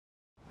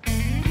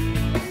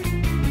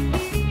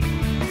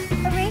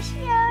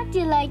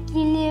like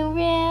your new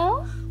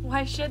room?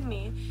 Why shouldn't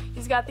he?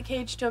 He's got the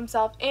cage to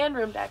himself and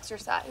room to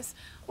exercise.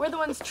 We're the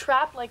ones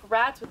trapped like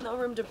rats with no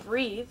room to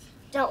breathe.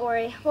 Don't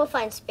worry, we'll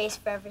find space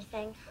for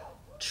everything.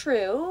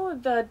 True,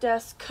 the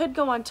desk could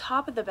go on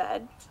top of the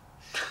bed.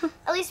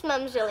 At least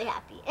Mom's really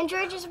happy, and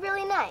George is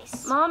really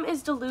nice. Mom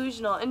is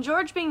delusional, and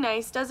George being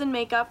nice doesn't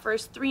make up for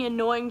his 3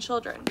 annoying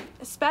children,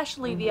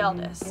 especially the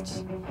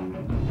eldest.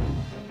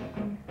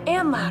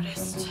 And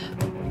loudest.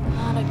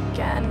 Not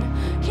again.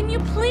 Can you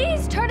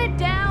please turn it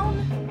down?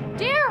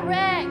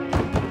 Derek!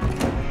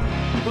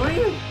 Who are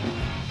you?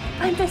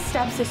 I'm the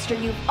stepsister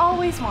you've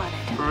always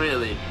wanted.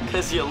 Really?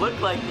 Because you look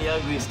like the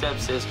ugly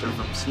stepsister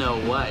from Snow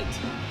White.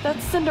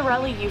 That's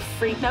Cinderella, you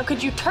freak. Now,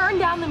 could you turn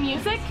down the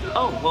music?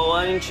 Oh, well,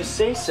 why didn't you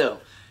say so?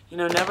 You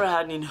know, never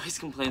had any noise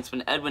complaints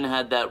when Edwin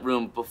had that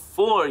room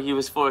before he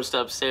was forced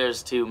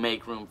upstairs to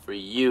make room for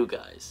you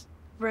guys.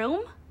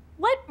 Room?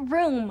 What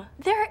room?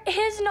 There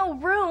is no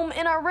room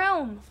in our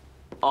room.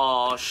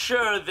 Oh,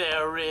 sure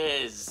there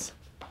is.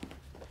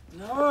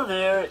 No,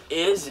 there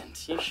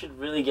isn't. You should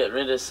really get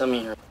rid of some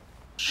of your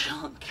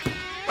junk.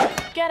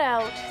 Get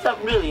out. Is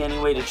that really any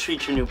way to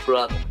treat your new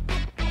brother?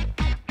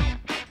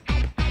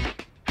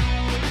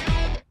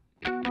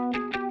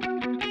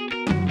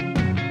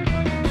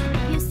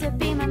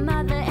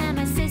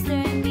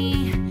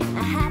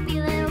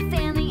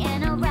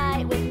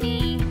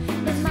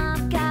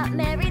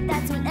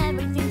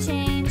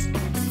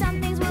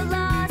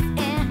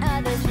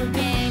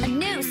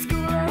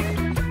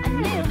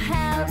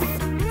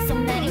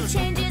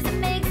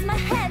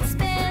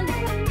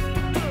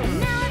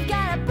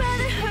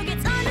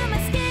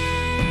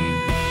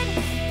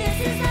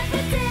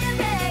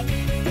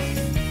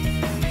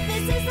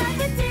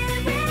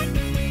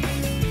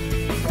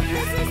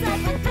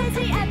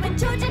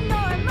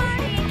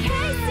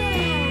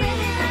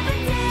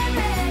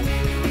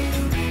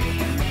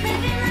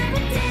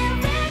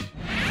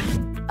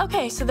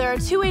 Okay, so there are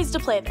 2 ways to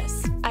play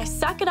this. I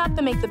suck it up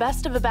and make the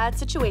best of a bad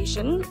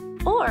situation,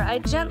 or I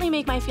gently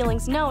make my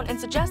feelings known and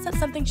suggest that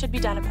something should be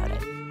done about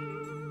it.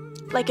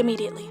 Like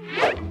immediately.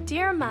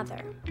 Dear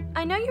Mother,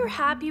 I know you're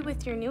happy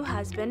with your new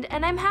husband,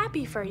 and I'm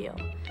happy for you.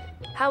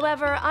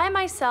 However, I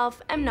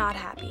myself am not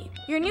happy.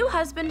 Your new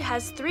husband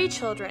has 3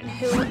 children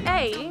who,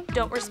 A,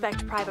 don't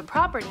respect private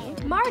property.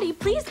 Marty,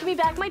 please give me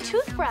back my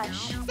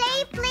toothbrush.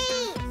 Say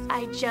please.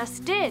 I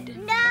just did.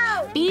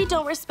 No. B,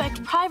 don't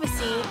respect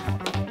privacy.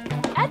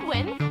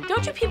 Edwin,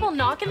 don't you people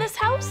knock in this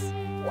house?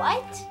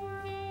 What?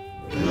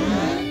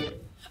 And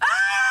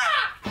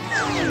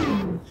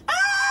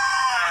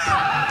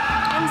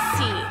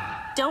C,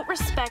 don't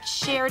respect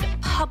shared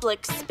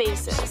public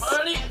spaces.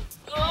 Smarty!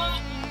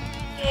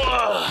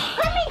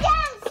 Put me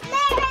down,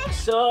 Smarty!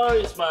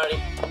 Sorry, Smarty.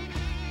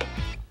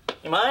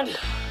 You mind?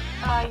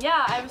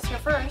 Yeah, I was here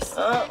first.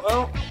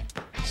 Well,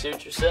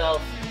 suit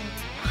yourself.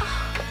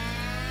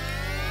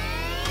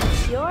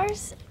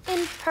 Yours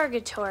in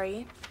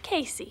purgatory,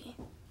 Casey.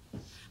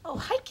 Oh,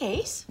 hi,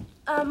 Case.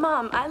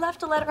 Mom, I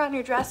left a letter on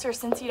your dresser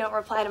since you don't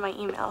reply to my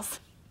emails.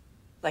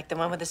 Like the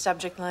one with the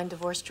subject line,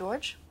 Divorce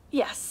George?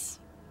 Yes.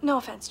 No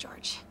offense,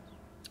 George.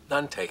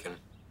 None taken.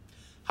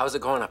 How's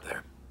it going up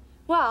there?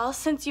 Well,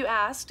 since you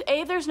asked,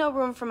 A, there's no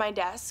room for my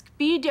desk.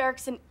 B,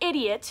 Derek's an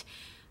idiot.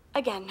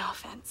 Again, no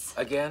offense.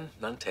 Again,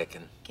 none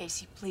taken.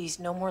 Casey, please,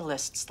 no more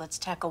lists. Let's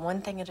tackle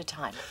one thing at a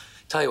time.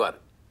 Tell you what,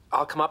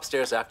 I'll come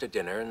upstairs after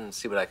dinner and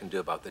see what I can do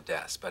about the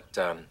desk.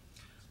 But,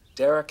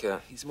 Derek,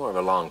 he's more of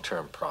a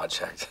long-term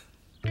project.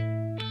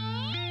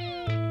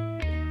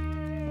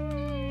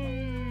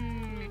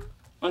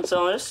 What's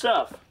all this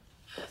stuff?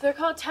 They're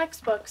called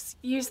textbooks.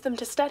 Use them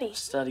to study.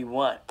 Study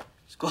what?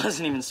 School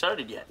hasn't even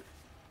started yet.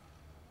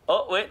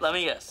 Oh, wait, let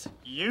me guess.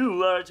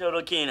 You are a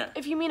total keener.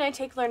 If you mean I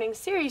take learning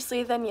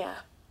seriously, then yeah.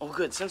 Oh,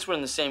 good. Since we're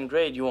in the same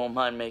grade, you won't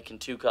mind making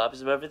 2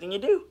 copies of everything you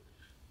do.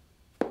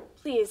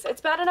 Please,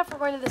 it's bad enough we're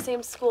going to the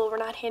same school. We're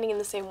not handing in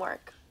the same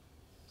work.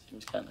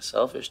 Seems kind of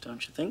selfish,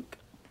 don't you think?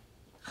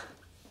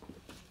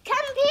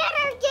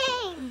 Computer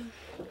game!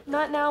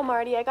 Not now,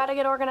 Marty. I gotta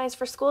get organized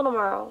for school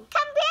tomorrow.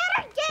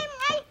 Computer game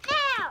right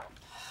now!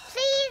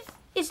 Please?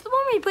 It's the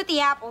one where you put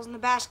the apples in the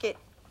basket.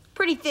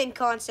 Pretty thin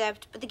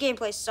concept, but the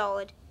gameplay's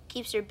solid.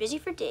 Keeps her busy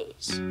for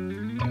days. I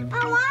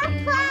want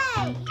to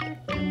play!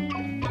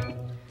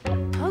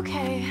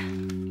 Okay.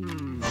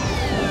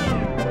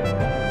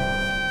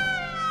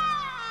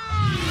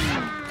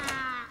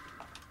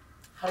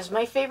 How's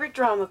my favorite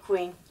drama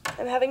queen?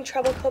 I'm having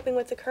trouble coping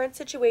with the current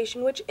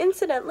situation, which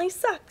incidentally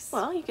sucks.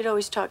 Well, you could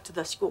always talk to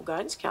the school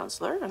guidance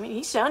counselor. I mean,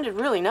 he sounded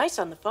really nice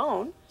on the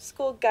phone.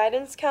 School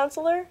guidance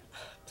counselor?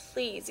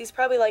 Please, he's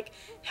probably like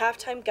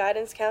half-time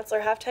guidance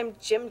counselor, half-time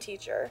gym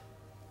teacher.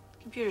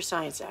 Computer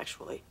science,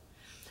 actually.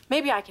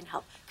 Maybe I can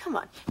help. Come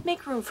on,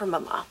 make room for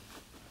Mama.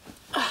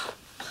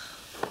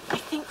 I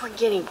think we're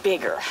getting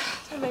bigger.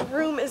 And my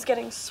room is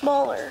getting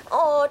smaller.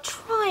 Oh,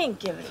 try and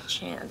give it a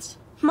chance.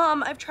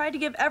 Mom, I've tried to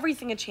give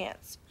everything a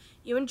chance.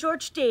 You and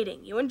George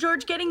dating, you and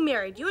George getting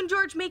married, you and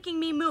George making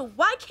me move.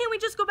 Why can't we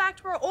just go back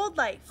to our old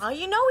life? Oh,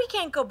 you know we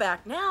can't go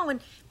back now,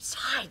 and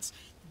besides,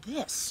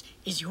 This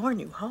is your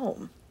new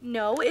home.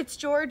 No, it's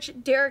George,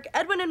 Derek,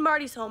 Edwin, and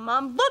Marty's home,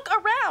 Mom. Look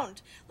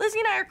around. Lizzie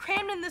and I are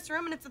crammed in this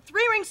room, and it's a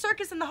three-ring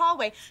circus in the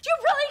hallway. Do you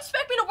really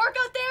expect me to work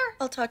out there?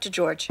 I'll talk to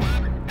George.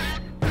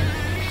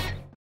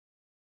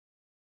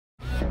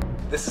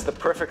 This is the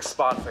perfect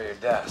spot for your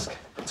desk.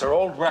 It's our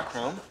old rec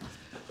room.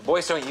 The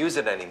boys don't use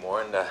it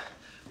anymore, and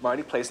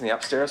Marty plays in the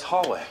upstairs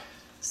hallway.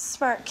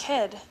 Smart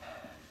kid.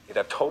 You'd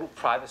have total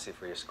privacy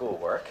for your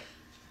schoolwork.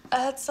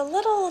 It's a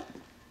little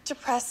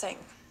depressing.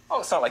 Oh,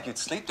 it's not like you'd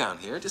sleep down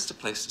here, just a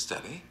place to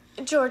study.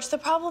 George, the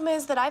problem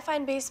is that I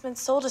find basements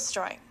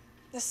soul-destroying.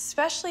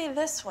 Especially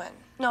this one.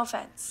 No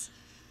offense.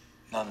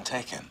 None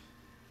taken.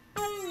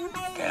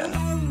 Again.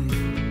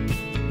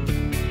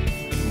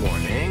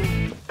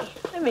 Morning.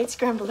 I made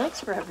scrambled eggs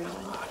for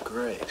everyone. Ah,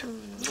 great.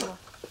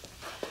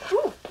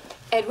 Ooh,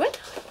 Edwin,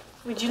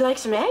 would you like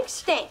some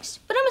eggs? Thanks,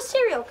 but I'm a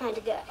cereal kind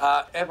of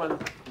guy. Edwin,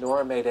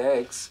 Nora made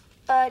eggs.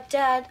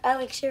 Dad, I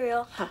like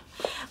cereal. Huh.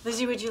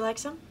 Lizzie, would you like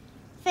some?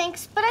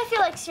 Thanks, but I feel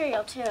like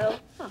cereal too.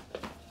 Huh.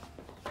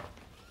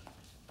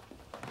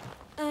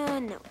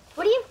 No.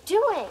 What are you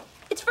doing?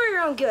 It's for your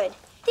own good.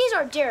 These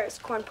are Derek's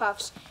corn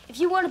puffs. If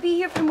you want to be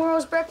here for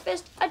tomorrow's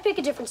breakfast, I'd pick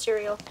a different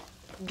cereal.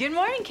 Good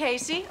morning,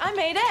 Casey. I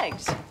made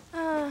eggs.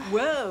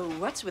 Whoa,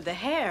 what's with the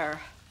hair?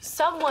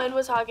 Someone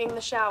was hogging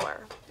the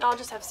shower. I'll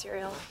just have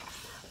cereal.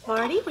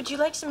 Marty, would you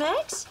like some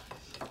eggs?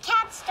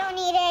 Cats don't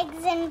eat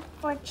eggs,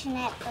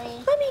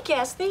 unfortunately. Let me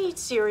guess, they eat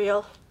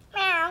cereal.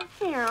 Meow.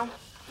 Meow.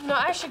 No,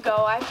 I should go.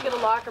 I have to get a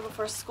locker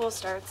before school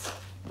starts.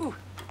 Ooh,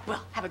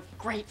 well, have a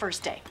great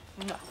first day.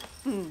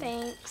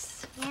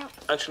 Thanks.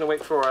 Aren't you gonna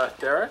wait for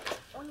Derek?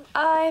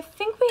 I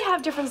think we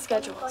have different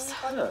schedules.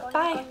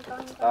 Bye.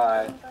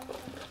 Bye.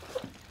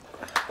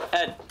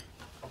 Ed,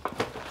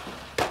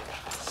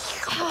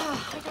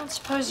 I don't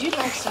suppose you'd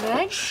like some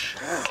eggs?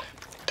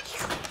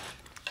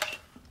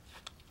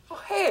 Oh,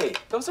 hey,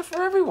 those are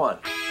for everyone.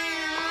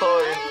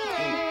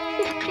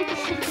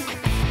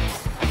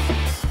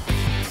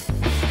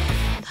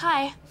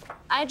 Hi.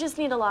 I just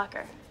need a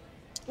locker.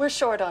 We're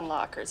short on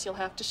lockers. You'll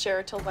have to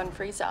share till one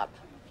frees up.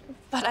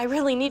 But I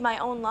really need my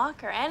own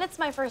locker, and it's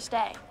my first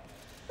day.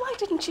 Why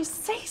didn't you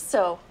say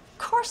so? Of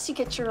course you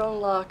get your own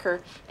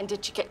locker. And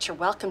did you get your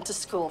welcome to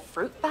school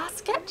fruit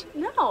basket?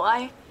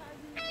 No,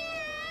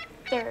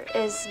 There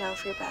is no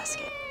fruit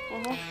basket.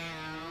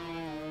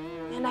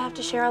 And I have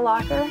to share a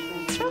locker?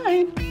 That's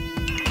right.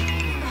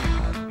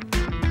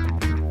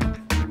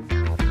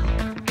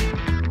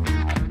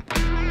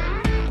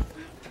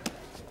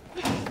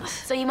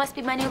 So you must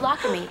be my new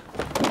locker mate.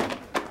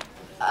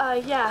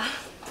 Yeah.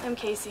 I'm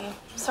Casey.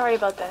 Sorry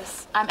about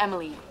this. I'm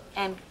Emily.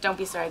 And don't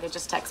be sorry, they're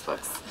just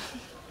textbooks.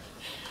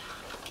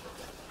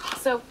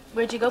 So,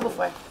 where'd you go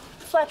before?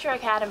 Fletcher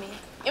Academy.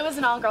 It was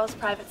an all-girls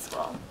private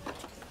school.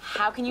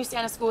 How can you stay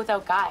in a school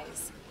without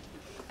guys?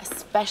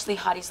 Especially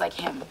hotties like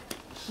him.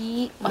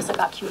 He must have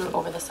got cuter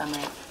over the summer.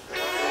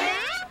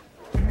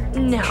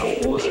 No.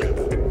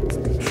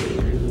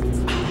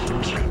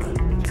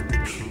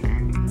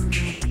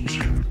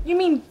 You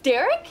mean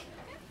Derek?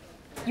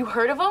 You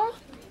heard of him?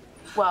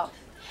 Well,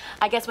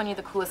 I guess when you're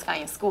the coolest guy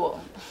in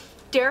school.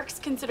 Derek's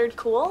considered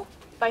cool?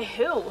 By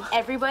who?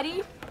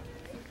 Everybody?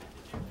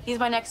 He's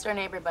my next door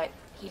neighbor, but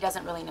he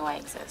doesn't really know I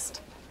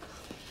exist.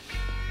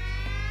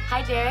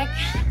 Hi, Derek.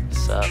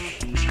 what's up?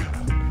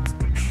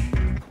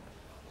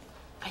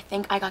 I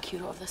think I got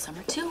cuter over the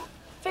summer, too.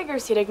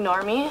 Figures he'd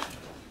ignore me.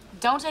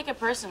 Don't take it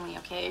personally,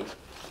 okay?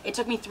 It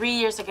took me 3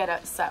 years to get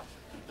a sup.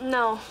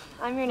 No,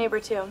 I'm your neighbor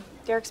too.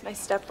 Derek's my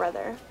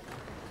stepbrother.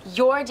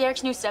 You're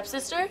Derek's new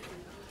stepsister?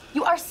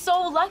 You are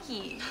so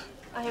lucky.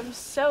 I am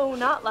so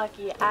not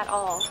lucky at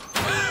all.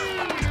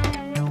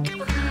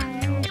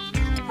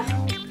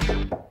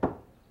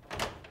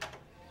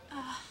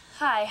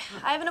 Hi,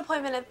 I have an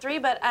appointment at 3,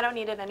 but I don't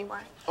need it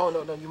anymore. Oh,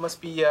 no, you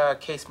must be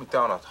Case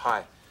McDonald.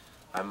 Hi,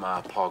 I'm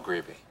Paul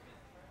Greavy.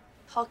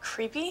 Paul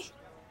Creepy?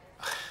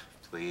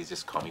 Please,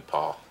 just call me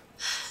Paul.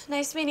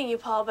 Nice meeting you,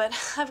 Paul, but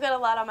I've got a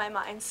lot on my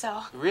mind,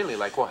 so. Really?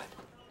 Like what?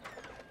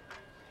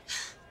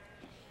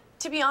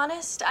 To be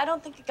honest, I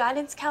don't think a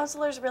guidance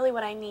counselor is really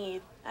what I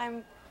need.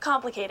 I'm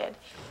complicated.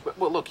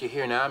 Well, look, you're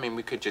here now. I mean,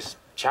 we could just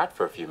chat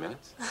for a few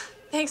minutes.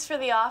 Thanks for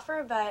the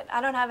offer, but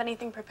I don't have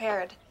anything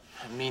prepared.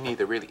 Me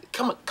neither, really.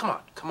 Come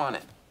on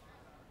in.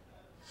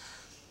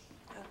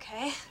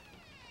 Okay.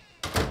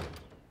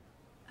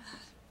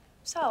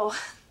 So,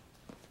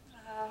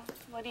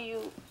 what do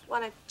you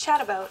want to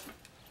chat about?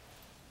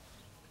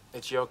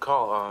 It's your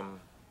call.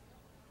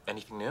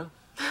 Anything new?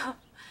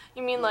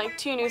 You mean like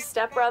 2 new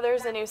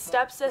stepbrothers, a new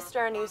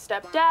stepsister, a new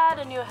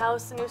stepdad, a new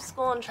house, a new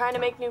school, and trying to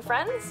make new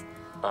friends?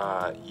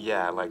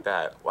 Yeah, like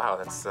that. Wow,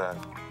 that's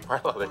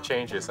quite a lot of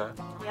changes, huh?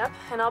 Yep,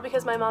 and all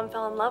because my mom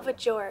fell in love with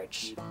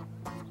George.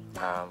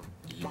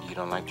 You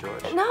don't like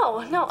George?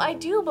 No, I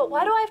do, but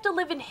why do I have to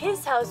live in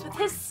his house with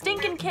his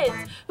stinking kids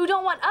who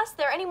don't want us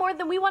there any more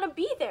than we want to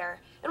be there?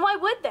 And why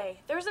would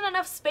they? There isn't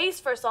enough space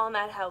for us all in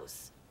that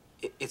house.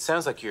 It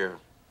sounds like you're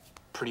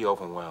pretty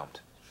overwhelmed.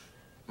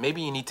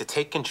 Maybe you need to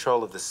take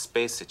control of the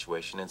space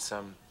situation in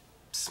some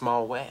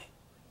small way.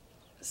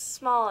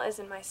 small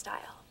isn't my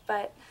style,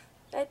 but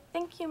I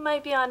think you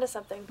might be onto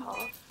something, Paul.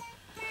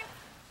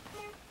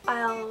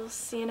 I'll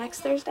see you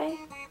next Thursday.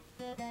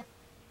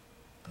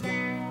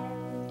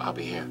 I'll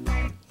be here.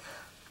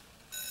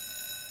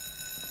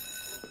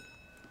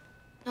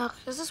 Ugh,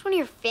 is this one of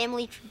your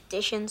family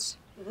traditions?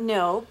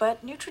 No,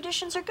 but new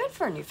traditions are good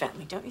for a new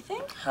family, don't you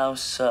think? How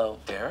so?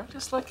 Derek,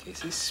 just let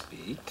Casey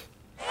speak.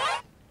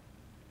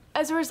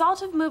 As a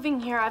result of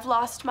moving here, I've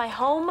lost my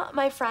home,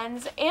 my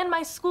friends, and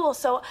my school,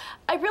 so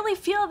I really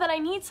feel that I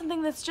need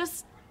something that's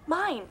just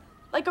mine,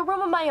 like a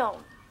room of my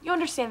own. You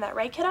understand that,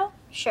 right, kiddo?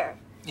 Sure.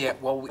 Yeah,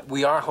 well,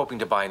 we are hoping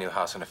to buy a new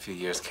house in a few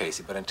years,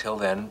 Casey, but until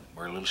then,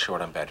 we're a little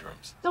short on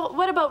bedrooms. So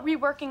what about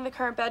reworking the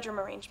current bedroom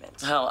arrangement?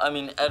 Hell, I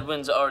mean,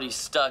 Edwin's already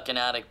stuck in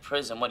attic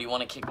prison. What, do you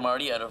want to kick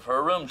Marty out of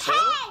her room, too?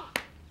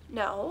 Hey!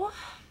 No.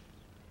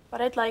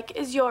 What I'd like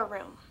is your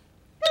room.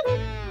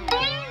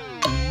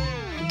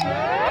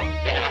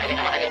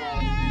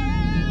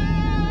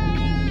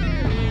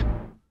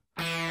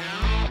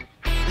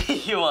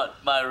 You want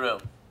my room?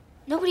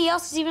 Nobody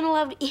else is even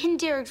allowed in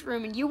Derek's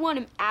room, and you want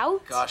him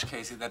out? Gosh,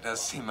 Casey, that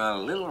does seem a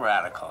little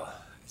radical.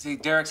 See,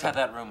 Derek's had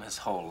that room his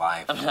whole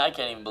life. I mean, I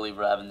can't even believe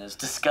we're having this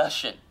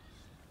discussion.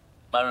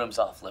 My room's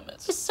off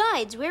limits.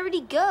 Besides, where would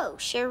he go?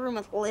 Share a room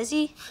with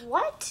Lizzie?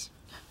 What?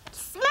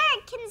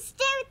 Smart can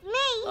stay with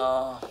me.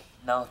 Oh,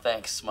 no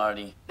thanks,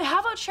 Smarty.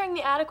 How about sharing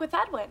the attic with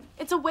Edwin?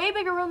 It's a way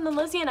bigger room than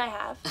Lizzie and I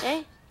have.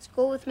 Hey, it's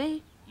cool with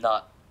me.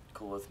 Not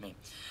cool with me.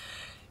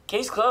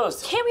 Case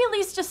closed. Can't we at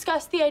least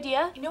discuss the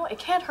idea? You know, it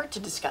can't hurt to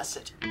discuss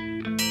it.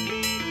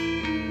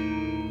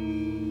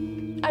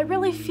 I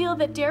really feel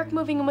that Derek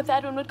moving in with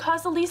Edwin would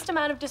cause the least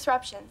amount of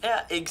disruption.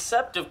 Yeah,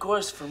 except, of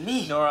course, for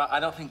me. Nora, I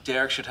don't think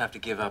Derek should have to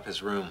give up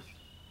his room.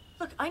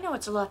 Look, I know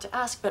it's a lot to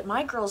ask, but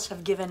my girls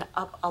have given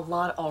up a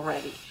lot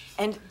already.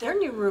 And their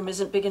new room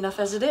isn't big enough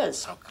as it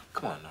is. Oh,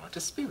 come on, Nora,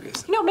 just be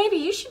reasonable. You know, maybe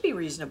you should be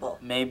reasonable.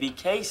 Maybe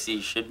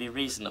Casey should be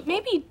reasonable.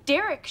 Maybe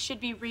Derek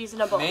should be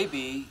reasonable.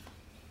 Maybe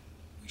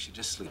we should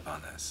just sleep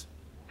on this.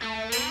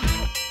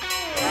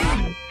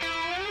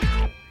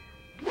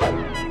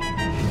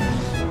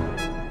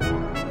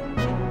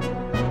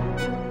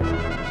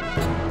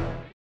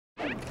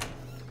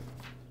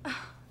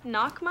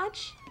 Knock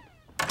much?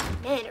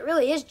 Man, it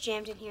really is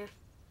jammed in here.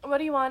 What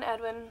do you want,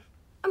 Edwin?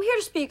 I'm here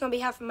to speak on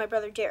behalf of my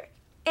brother Derek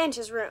and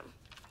his room.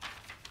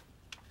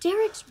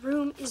 Derek's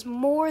room is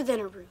more than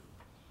a room.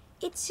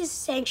 It's his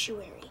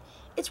sanctuary.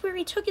 It's where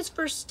he took his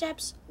first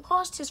steps,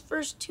 lost his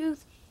first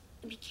tooth,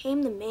 and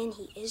became the man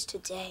he is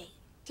today.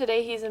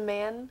 Today he's a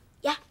man.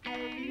 Yeah.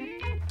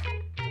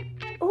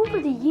 Over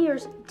the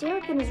years,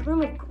 Derek and his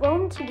room have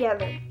grown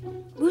together.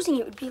 Losing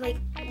it would be like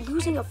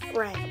losing a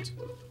friend.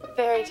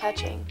 Very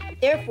touching.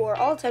 Therefore,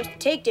 all attempts to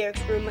take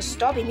Derek's room must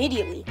stop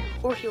immediately,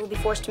 or he will be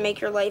forced to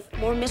make your life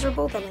more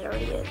miserable than it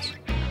already is.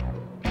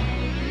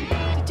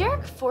 Did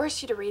Derek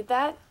force you to read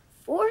that?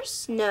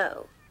 Force?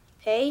 No.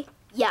 Pay?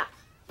 Yeah.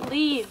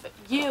 Leave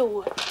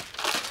you.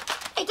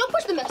 Hey, don't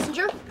push the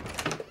messenger.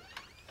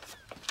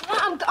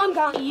 I'm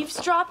gone.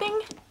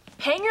 Eavesdropping?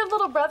 Paying your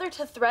little brother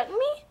to threaten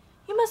me?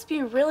 You must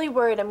be really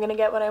worried I'm gonna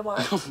get what I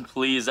want.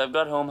 Please, I've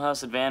got home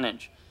house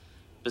advantage.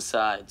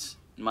 Besides,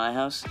 in my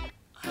house,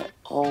 I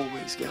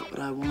always get what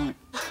I want.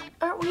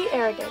 Aren't we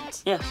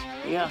arrogant? Yes,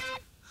 yeah.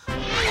 I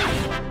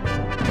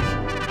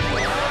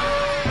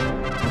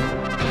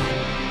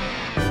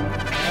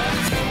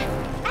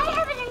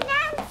have an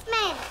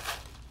announcement.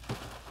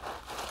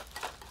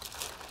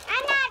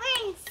 I'm not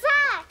wearing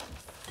socks.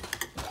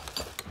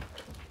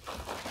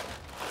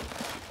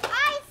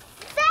 I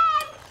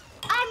said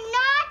I'm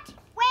not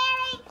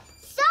wearing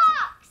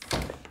socks.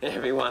 Hey,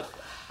 everyone.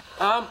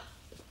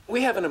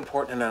 We have an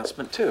important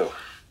announcement, too.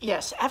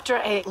 Yes, after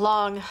a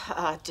long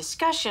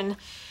discussion,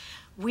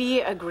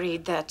 we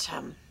agreed that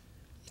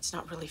it's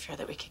not really fair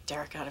that we kick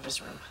Derek out of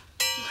his room.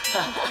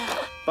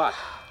 But,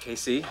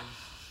 Casey,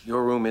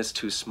 your room is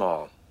too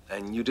small,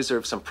 and you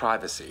deserve some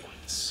privacy.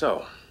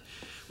 So,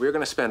 we're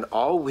gonna spend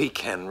all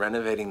weekend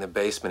renovating the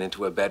basement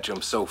into a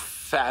bedroom so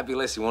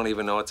fabulous you won't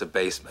even know it's a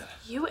basement.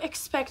 You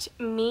expect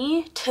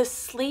me to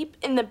sleep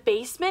in the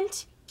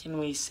basement? Can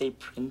we say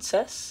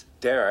princess?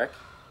 Derek,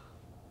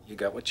 you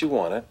got what you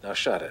wanted. Now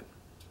shut it.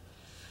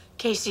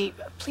 Casey,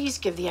 please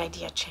give the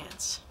idea a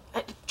chance.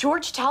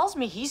 George tells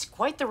me he's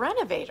quite the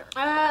renovator.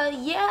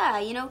 Yeah,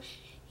 you know,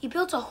 he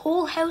built a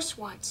whole house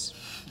once.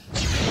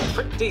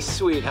 Pretty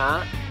sweet,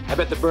 huh? I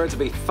bet the birds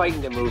will be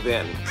fighting to move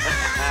in.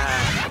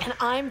 And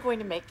I'm going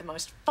to make the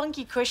most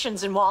funky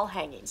cushions and wall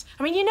hangings.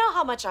 I mean, you know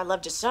how much I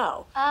love to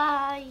sew.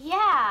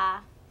 Yeah.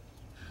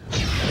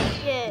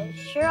 Yeah,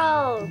 sure,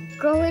 I'll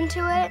grow into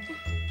it.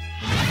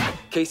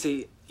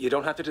 Casey, you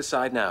don't have to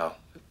decide now.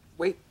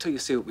 Wait till you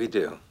see what we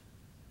do.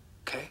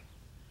 Okay?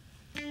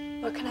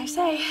 What can I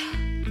say?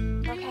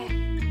 Okay.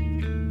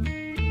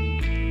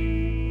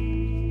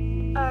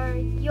 Are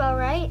you all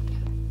right?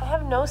 I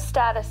have no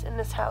status in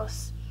this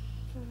house.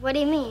 What do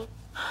you mean?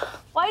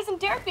 Why isn't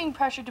Derek being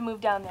pressured to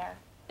move down there?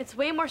 It's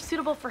way more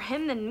suitable for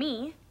him than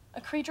me.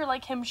 A creature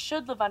like him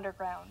should live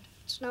underground.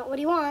 It's not what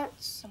he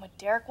wants. And what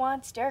Derek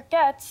wants, Derek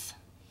gets.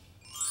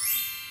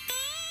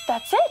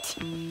 That's it.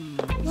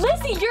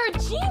 Lizzie, you're a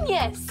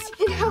genius.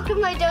 How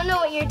come I don't know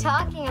what you're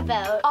talking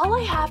about? All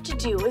I have to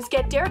do is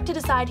get Derek to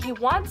decide he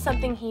wants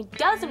something he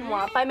doesn't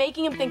want by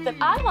making him think that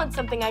I want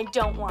something I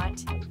don't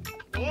want.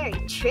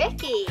 Very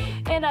tricky.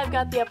 And I've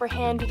got the upper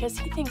hand because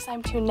he thinks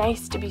I'm too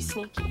nice to be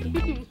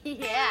sneaky.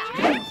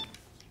 Yeah.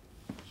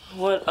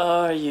 What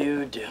are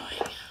you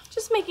doing?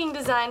 Just making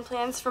design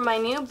plans for my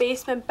new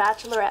basement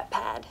bachelorette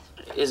pad.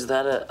 Is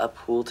that a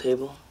pool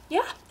table?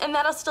 Yeah, and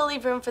that'll still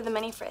leave room for the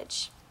mini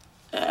fridge.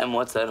 And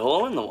what's that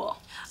hole in the wall?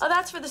 Oh,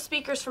 that's for the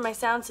speakers for my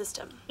sound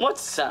system. What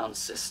sound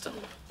system?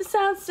 The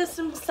sound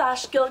system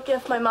 / guilt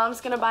gift my mom's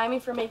gonna buy me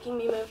for making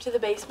me move to the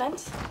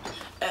basement.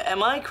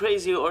 Am I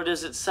crazy, or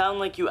does it sound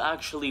like you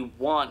actually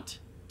want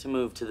to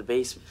move to the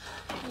basement?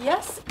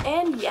 Yes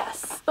and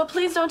yes. But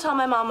please don't tell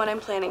my mom what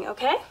I'm planning,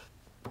 okay?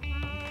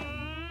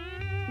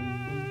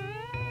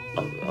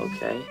 Oh,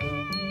 okay.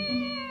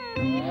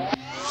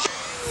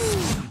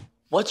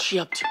 What's she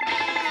up to?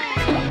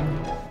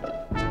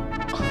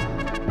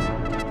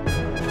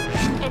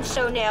 And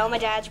so now my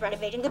dad's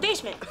renovating the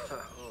basement.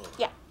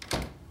 Yeah.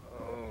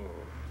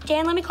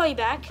 Dan, let me call you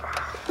back.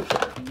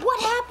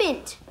 What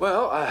happened?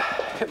 Well, I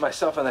hit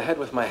myself on the head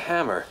with my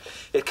hammer.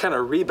 It kind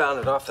of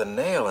rebounded off the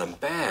nail and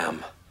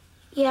bam.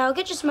 Yeah, I'll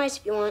get you some ice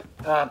if you want.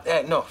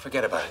 No,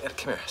 forget about it.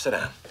 Come here, sit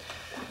down.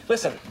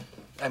 Listen,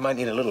 I might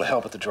need a little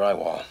help with the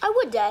drywall. I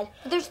would, Dad.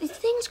 But there's these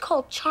things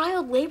called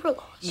child labor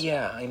laws.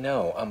 Yeah, I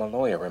know. I'm a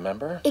lawyer,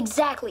 remember?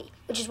 Exactly.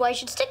 Which is why you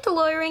should stick to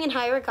lawyering and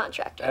hire a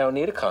contractor. I don't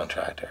need a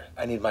contractor.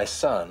 I need my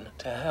son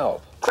to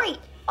help. Great.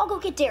 I'll go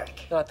get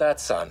Derek. Not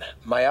that son.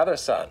 My other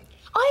son.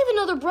 I have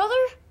another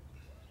brother.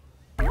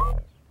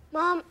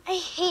 Mom, I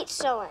hate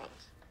sewing.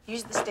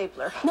 Use the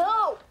stapler.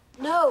 No.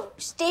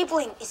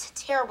 Stapling is a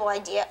terrible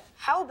idea.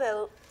 How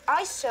about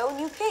I sew and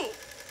you paint?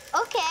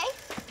 Okay.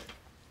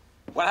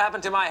 What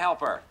happened to my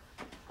helper?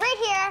 Right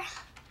here.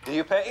 Do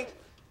you paint?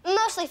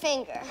 Mostly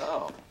finger.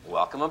 Oh,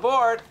 welcome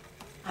aboard.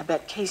 I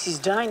bet Casey's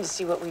dying to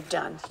see what we've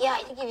done. Yeah,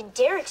 I think even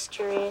Derek's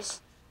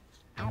curious.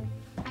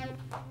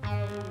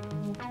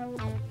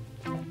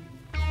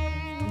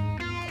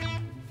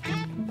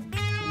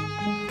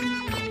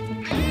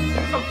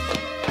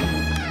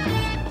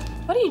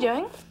 What are you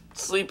doing?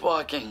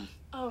 Sleepwalking.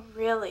 Oh,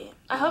 really?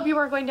 I hope you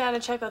weren't going down to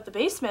check out the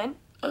basement.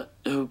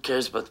 Who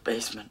cares about the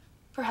basement?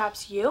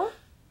 Perhaps you?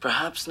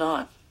 Perhaps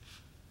not.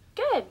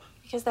 Good,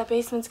 because that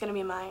basement's gonna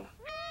be mine.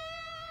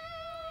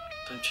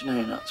 Don't you know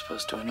you're not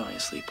supposed to annoy a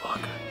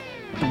sleepwalker?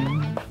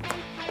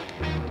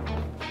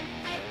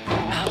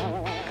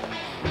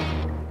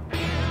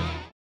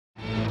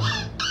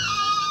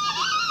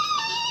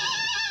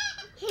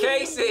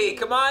 Casey,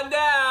 come on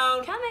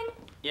down. Coming.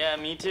 Yeah,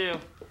 me too.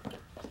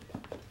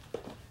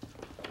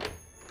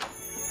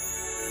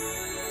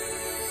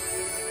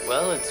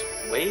 Well, it's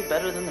way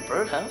better than the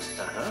birdhouse.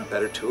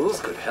 Better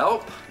tools, good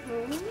help.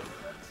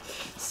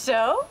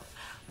 So,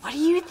 what do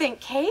you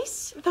think,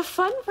 Case? The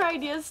fun for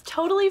idea is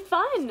totally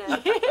fun.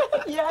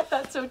 Yeah, I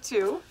thought so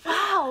too.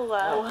 Wow.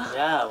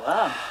 Yeah,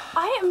 wow.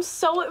 I am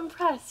so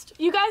impressed.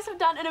 You guys have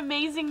done an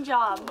amazing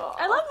job.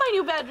 I love my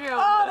new bedroom.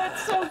 Oh,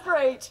 that's so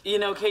great. You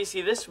know,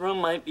 Casey, this room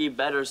might be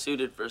better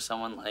suited for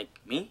someone like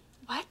me.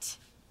 What?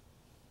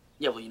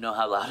 Yeah, well, you know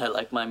how loud I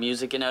like my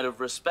music, and out of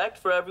respect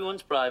for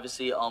everyone's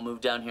privacy, I'll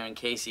move down here and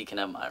Casey can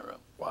have my room.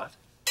 What?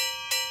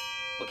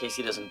 Well,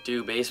 Casey doesn't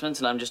do basements,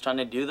 and I'm just trying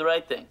to do the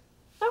right thing.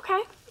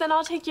 Okay, then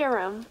I'll take your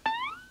room.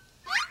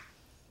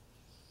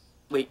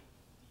 Wait,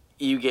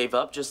 you gave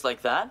up just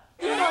like that?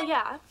 Well,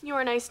 yeah, you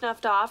were nice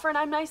enough to offer, and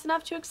I'm nice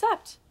enough to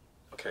accept.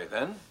 Okay,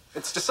 then.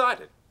 It's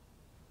decided.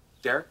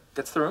 Derek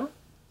gets the room?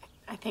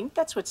 I think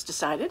that's what's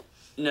decided.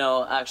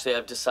 No, actually,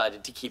 I've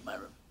decided to keep my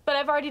room. But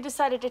I've already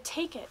decided to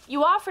take it.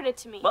 You offered it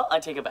to me. Well,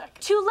 I take it back.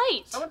 Too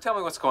late. Someone tell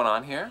me what's going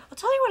on here. I'll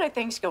tell you what I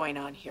think's going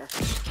on here.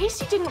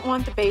 Casey didn't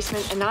want the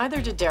basement, and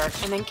neither did Derek.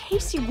 And then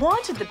Casey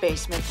wanted the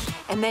basement,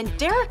 and then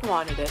Derek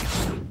wanted it,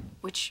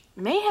 which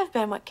may have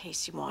been what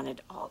Casey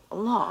wanted all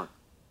along.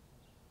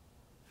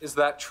 Is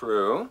that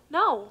true?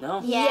 No.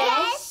 No?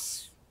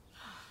 Yes?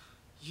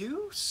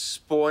 You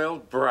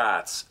spoiled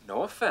brats.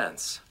 No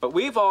offense. But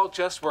we've all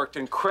just worked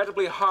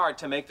incredibly hard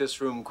to make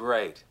this room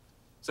great.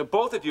 So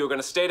both of you are going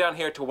to stay down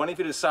here till one of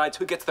you decides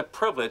who gets the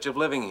privilege of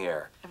living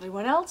here.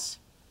 Everyone else,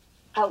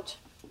 out.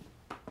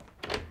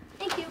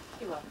 Thank you.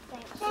 You're welcome.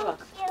 Thank You're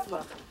welcome. you. You're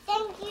welcome.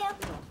 Thank you.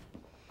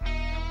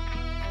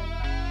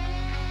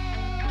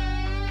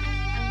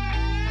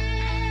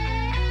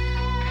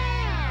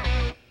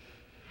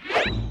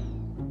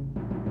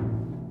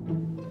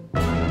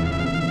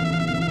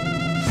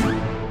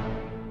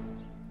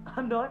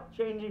 I'm not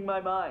changing my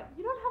mind.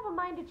 You don't have a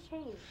mind to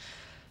change.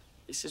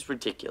 This is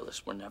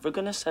ridiculous. We're never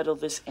gonna settle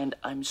this, and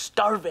I'm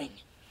starving.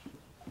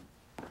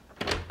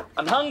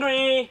 I'm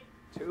hungry.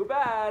 Too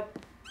bad.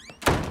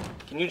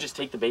 Can you just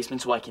take the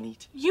basement so I can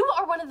eat? You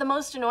are one of the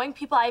most annoying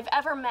people I've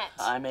ever met.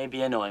 I may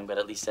be annoying, but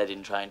at least I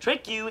didn't try and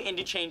trick you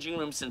into changing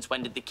rooms. Since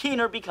when did the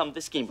keener become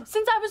the schemer?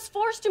 Since I was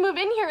forced to move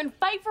in here and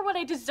fight for what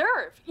I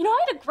deserve. You know,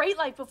 I had a great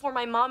life before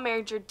my mom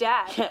married your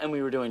dad. Yeah, and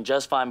we were doing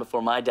just fine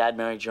before my dad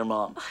married your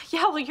mom.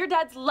 Yeah, well, your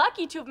dad's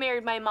lucky to have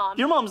married my mom.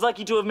 Your mom's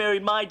lucky to have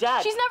married my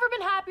dad. She's never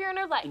been happier in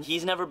her life. And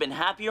he's never been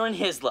happier in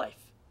his life.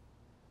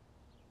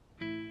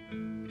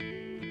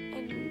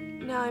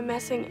 And now I'm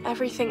messing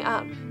everything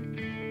up.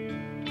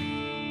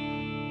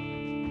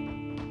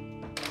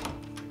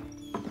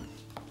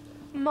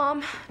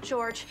 Mom,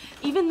 George,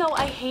 even though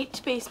I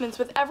hate basements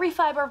with every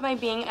fiber of my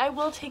being, I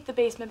will take the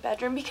basement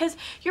bedroom because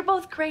you're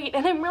both great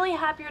and I'm really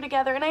happier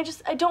together and I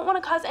don't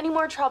want to cause any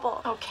more trouble.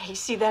 Oh,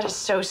 Casey, that is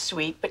so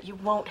sweet, but you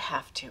won't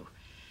have to.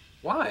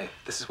 Why?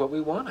 This is what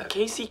we wanted.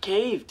 Casey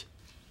caved.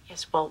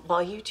 Yes, well,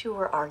 while you two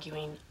were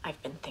arguing,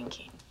 I've been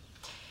thinking.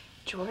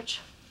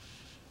 George,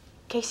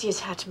 Casey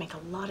has had to make a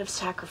lot of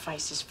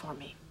sacrifices for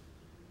me.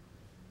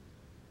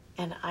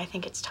 And I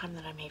think it's time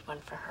that I made one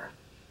for her.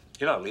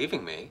 You're not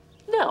leaving me.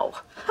 No,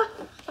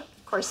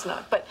 of course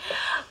not. But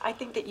I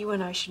think that you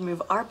and I should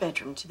move our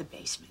bedroom to the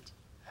basement.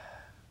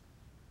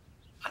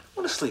 I don't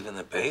want to sleep in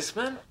the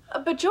basement.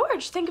 But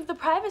George, think of the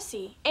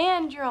privacy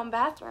and your own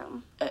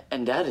bathroom.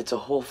 And Dad, it's a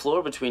whole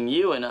floor between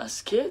you and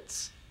us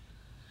kids.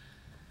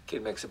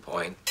 Kid makes a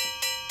point.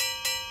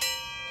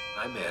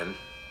 I'm in.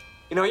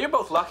 You know, you're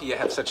both lucky you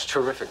have such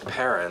terrific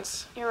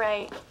parents. You're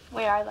right.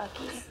 We are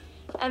lucky.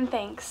 And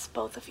thanks,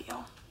 both of you.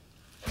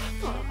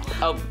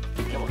 Oh.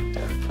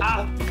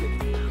 Ah.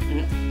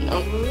 No.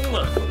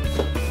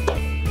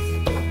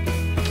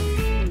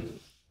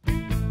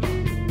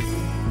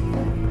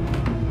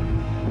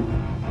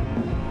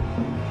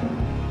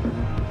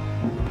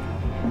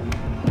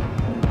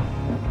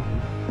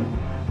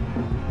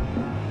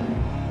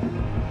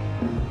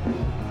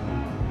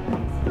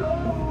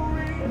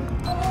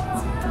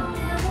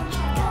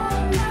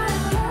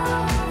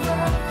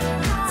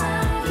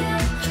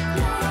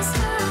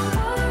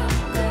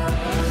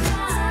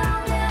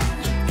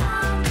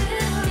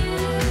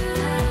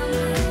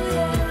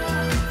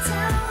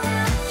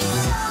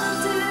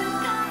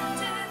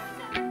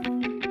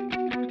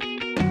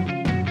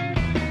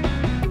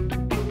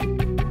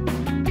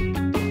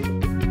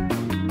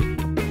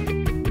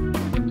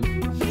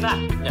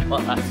 Yeah,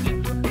 well,